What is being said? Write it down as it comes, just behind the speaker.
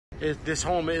This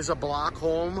home is a block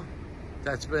home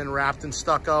that's been wrapped in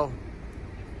stucco.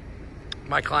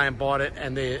 My client bought it,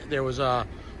 and there was a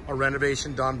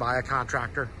renovation done by a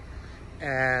contractor.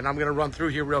 And I'm gonna run through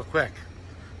here real quick.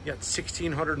 You got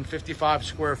 1,655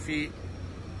 square feet.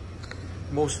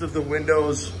 Most of the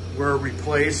windows were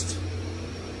replaced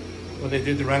when they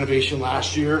did the renovation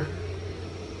last year.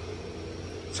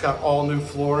 It's got all new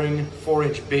flooring,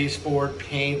 4-inch baseboard,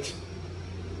 paint,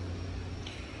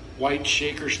 white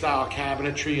shaker style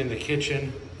cabinetry in the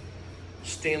kitchen,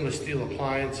 stainless steel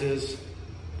appliances.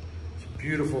 It's a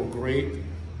beautiful, great,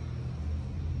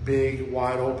 big,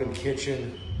 wide open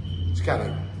kitchen. It's got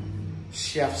a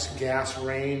chef's gas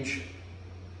range,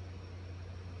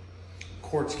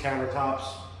 quartz countertops,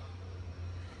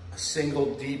 a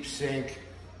single deep sink,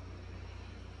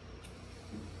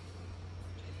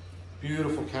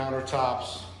 beautiful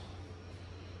countertops,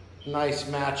 nice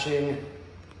matching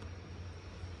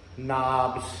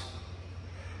knobs.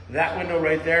 That window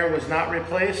right there was not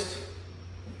replaced.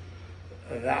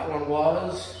 That one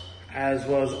was, as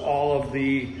was all of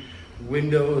the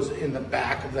windows in the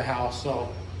back of the house.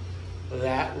 So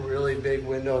that really big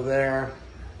window there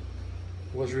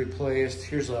was replaced.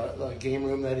 Here's a game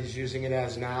room that he's using it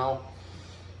as now,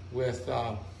 with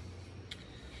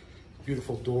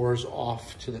beautiful doors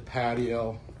off to the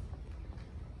patio,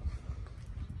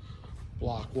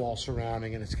 block wall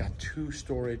surrounding, and it's got 2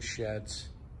 storage sheds.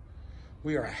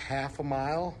 We are a half a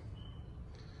mile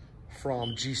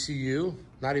from GCU,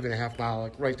 not even a half mile,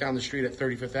 like right down the street at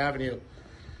 35th Avenue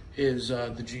is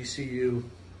the GCU,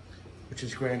 which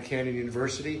is Grand Canyon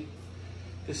University.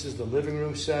 This is the living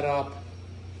room setup.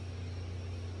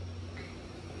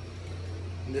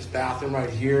 And this bathroom right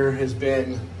here has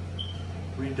been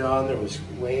redone. There was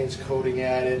wainscoting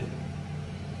added.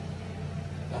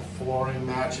 That flooring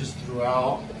matches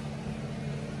throughout.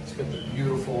 It's got the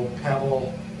beautiful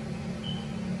pebble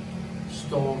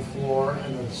stone floor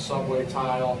and the subway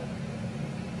tile.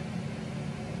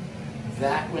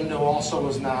 That window also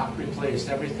was not replaced.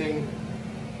 Everything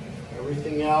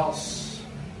else.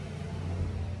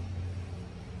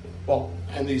 Well,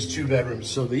 and these 2 bedrooms.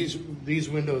 So these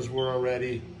windows had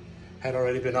already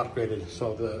been upgraded.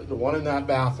 So the one in that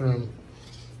bathroom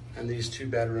and these 2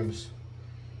 bedrooms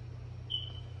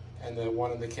and the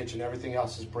one in the kitchen, everything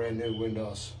else is brand new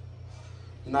windows.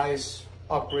 Nice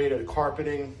upgraded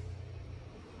carpeting,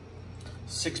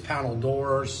 6-panel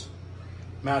doors,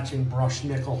 matching brushed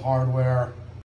nickel hardware.